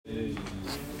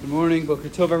Good morning, Boker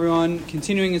Tov, everyone.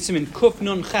 Continuing in Siman Kuf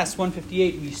Nun Ches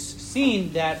 158, we've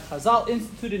seen that Chazal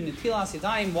instituted Netilas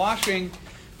Yadayim, washing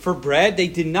for bread. They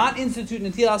did not institute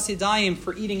Netilas Yadayim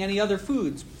for eating any other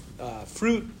foods,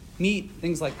 fruit, meat,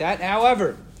 things like that.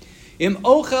 However, Im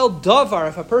Ochel Davar,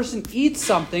 if a person eats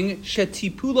something,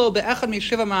 Shetipulo Be'echad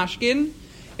Meshiva Mashkin,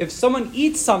 if someone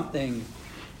eats something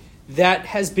that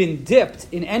has been dipped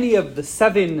in any of the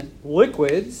 7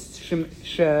 liquids,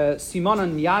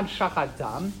 Simonon Yad Shachat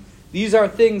Tam. These are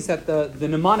things that the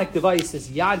mnemonic device is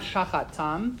Yad Shachat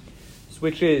Tam,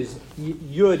 which is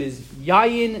Yud is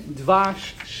Yayin,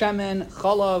 Dvash, Shemen,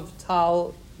 Chalav,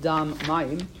 Tal, Dam,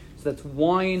 Mayim. So that's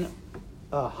wine,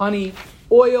 honey,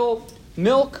 oil,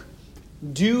 milk,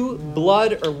 dew,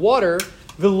 blood, or water.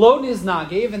 V'lo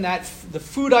niznagev, and that the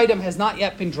food item has not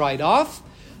yet been dried off.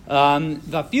 Even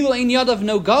if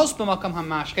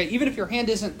your hand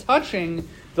isn't touching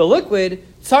the liquid,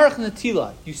 tzarich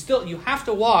natila, you have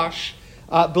to wash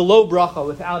below bracha,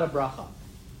 without a bracha.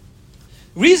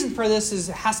 Reason for this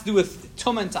has to do with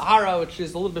tuma and tahara, which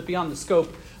is a little bit beyond the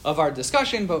scope of our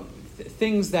discussion, but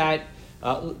things that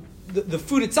the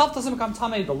food itself doesn't become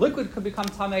tamei, the liquid could become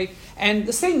tamei, and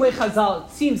the same way Chazal,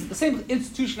 it seems, the same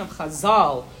institution of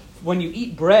Chazal, when you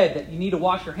eat bread, that you need to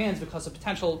wash your hands because of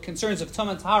potential concerns of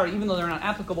tuma and tahara, even though they're not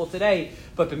applicable today.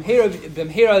 But b'mheira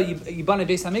yibana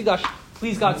beis hamikdash,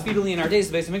 please God, speedily in our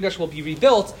days, the beis hamikdash will be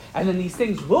rebuilt, and then these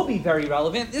things will be very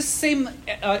relevant. This same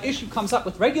issue comes up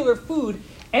with regular food.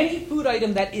 Any food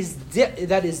item that is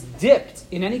dipped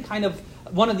in any kind of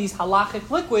one of these halachic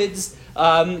liquids,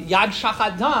 yad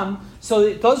shachat dam, so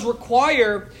it does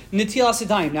require netilas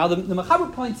yadayim. Now, the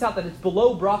Mechaber points out that it's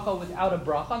below bracha without a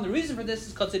bracha, and the reason for this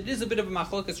is because it is a bit of a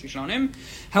machlokas rishonim.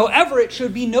 However, it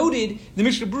should be noted, the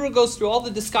Mishnah Berurah goes through all the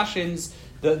discussions.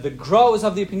 The Gra is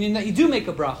of the opinion that you do make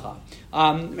a bracha.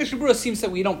 Mishnah Berurah seems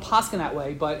that we don't paskin that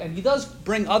way, and he does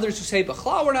bring others who say,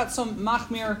 b'chlal, we're not so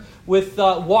machmir with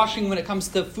washing when it comes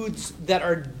to foods that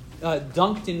are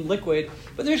dunked in liquid,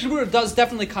 but the Mishnah Berurah does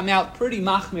definitely come out pretty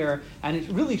machmir, and it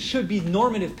really should be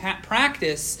normative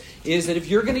practice, is that if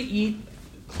you're going to eat,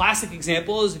 classic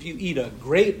example is if you eat a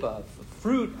grape, a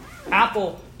fruit,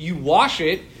 apple, you wash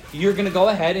it, you're going to go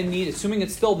ahead and need, assuming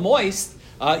it's still moist,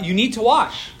 you need to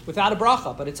wash without a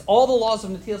bracha. But it's all the laws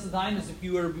of Netilas Yadayim as if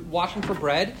you were washing for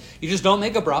bread. You just don't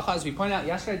make a bracha. As we pointed out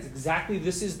yesterday,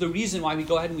 this is the reason why we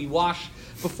go ahead and we wash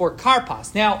before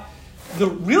karpas. Now, the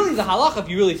halacha, if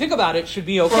you really think about it, should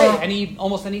be okay.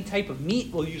 Almost any type of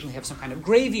meat will usually have some kind of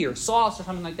gravy or sauce or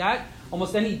something like that.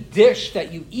 Almost any dish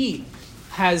that you eat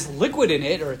has liquid in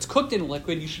it, or it's cooked in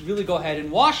liquid, you should really go ahead and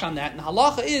wash on that. And the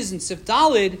halacha is, in Sif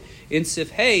Dalid, in Sif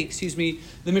Hey,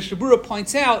 the Mishnah Berurah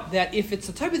points out that if it's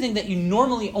the type of thing that you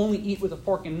normally only eat with a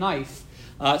fork and knife,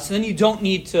 so then you don't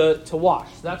need to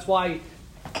wash. So that's why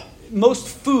most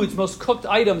foods, most cooked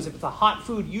items, if it's a hot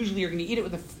food, usually you're going to eat it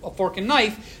with a fork and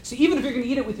knife. So even if you're going to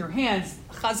eat it with your hands,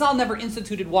 Chazal never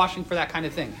instituted washing for that kind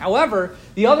of thing. However,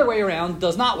 the other way around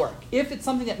does not work. If it's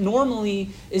something that normally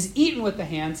is eaten with the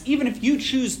hands, even if you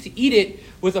choose to eat it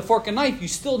with a fork and knife, you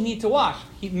still need to wash.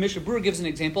 Mishnah Berurah gives an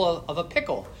example of a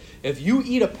pickle. If you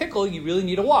eat a pickle, you really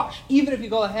need to wash. Even if you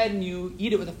go ahead and you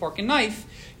eat it with a fork and knife,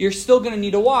 you're still going to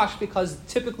need to wash because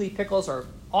typically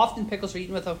often pickles are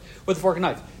eaten with a fork and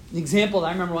knife. An example that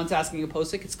I remember once asking a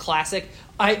posik, it's classic.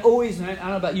 I don't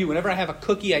know about you, whenever I have a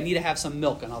cookie, I need to have some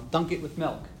milk, and I'll dunk it with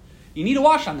milk. You need to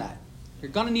wash on that.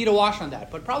 You're going to need to wash on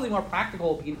that. But probably more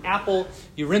practical would be an apple,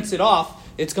 you rinse it off.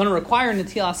 It's going to require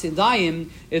netilas yadayim.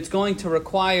 It's going to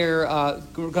require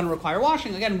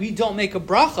washing. Again, we don't make a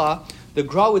bracha. The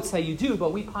Gra would say you do,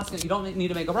 but we paskin you don't need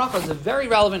to make a bracha. It's a very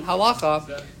relevant halacha.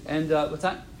 What's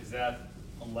that? Is that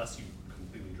unless you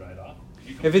completely dry it off?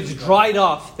 If it's dried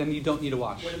off, then you don't need to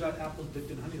wash. What about apples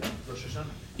dipped in honey, like Rosh Hashanah?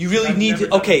 You really need to.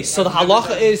 Okay, so the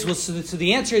halacha is so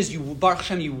the answer is Baruch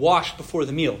Hashem, you wash before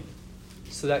the meal,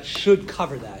 so that should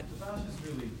cover that. Dvash is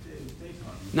really fake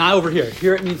honey. Not over here.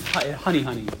 Here it means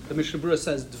honey. The Mishnah Berurah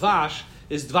says dvash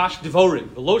is dvash devorim,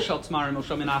 v'lo shel tamarim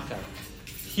moshe menacher.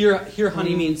 Here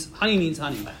honey means honey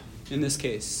in this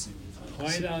case.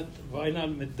 Why not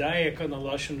medayek on the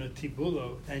lashon of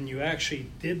tibulo, and you actually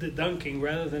did the dunking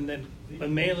rather than the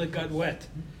mela got wet?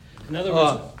 In other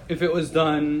words, if it was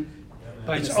done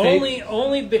by it's mistake,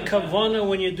 only b'kavana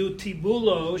when you do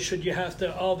tibulo should you have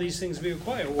to all these things be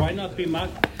required. Why not be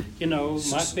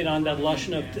makbid on that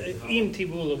lashon of im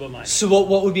tibulo b'mayim? So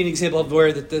what would be an example of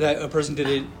where that a person did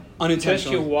it Just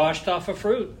Unintentionally. you washed off a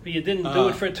fruit, but you didn't do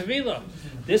it for tevilah.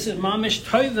 This is mamish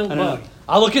toivel I don't know. boy.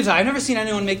 I'll look into it. I've never seen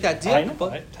anyone make that deal. I know,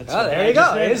 but- right? That's oh, what there I you go.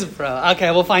 just It read. is a pro.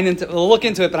 Okay, we'll look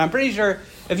into it. But I'm pretty sure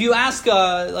if you ask,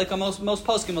 most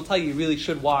poskim will tell you really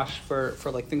should wash for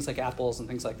like things like apples and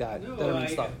things like that. that are in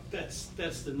stuff.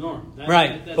 That's the norm.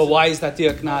 Right, but why is that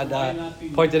diak not Why not be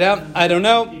pointed out? I don't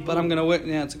know, but I'm gonna.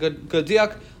 Yeah, it's a good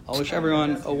diak. I wish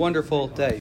everyone a wonderful day.